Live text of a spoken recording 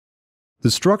The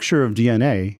structure of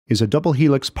DNA is a double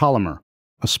helix polymer,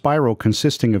 a spiral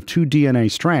consisting of two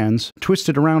DNA strands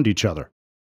twisted around each other.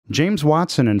 James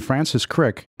Watson and Francis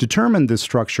Crick determined this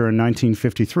structure in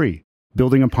 1953,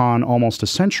 building upon almost a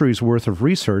century's worth of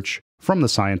research from the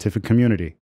scientific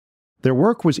community. Their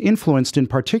work was influenced in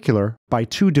particular by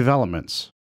two developments.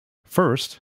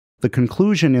 First, the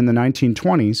conclusion in the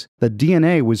 1920s that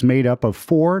DNA was made up of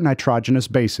four nitrogenous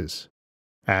bases: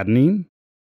 adenine,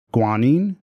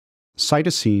 guanine,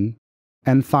 cytosine,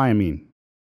 and thymine.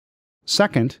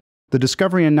 Second, the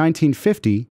discovery in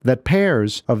 1950 that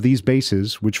pairs of these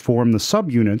bases, which form the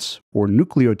subunits or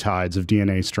nucleotides of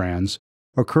DNA strands,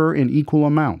 occur in equal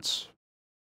amounts.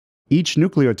 Each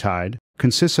nucleotide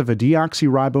consists of a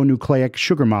deoxyribonucleic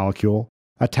sugar molecule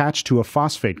attached to a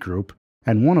phosphate group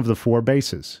and one of the four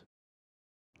bases.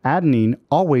 Adenine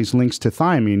always links to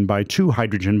thymine by 2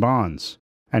 hydrogen bonds,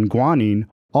 and guanine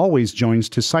always joins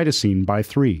to cytosine by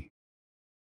 3.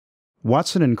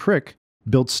 Watson and Crick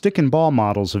built stick-and-ball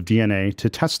models of DNA to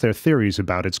test their theories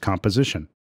about its composition.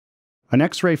 An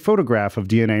X-ray photograph of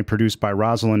DNA produced by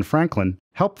Rosalind Franklin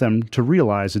helped them to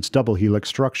realize its double helix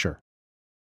structure.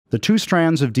 The two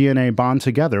strands of DNA bond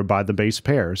together by the base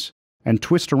pairs and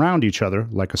twist around each other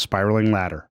like a spiraling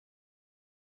ladder.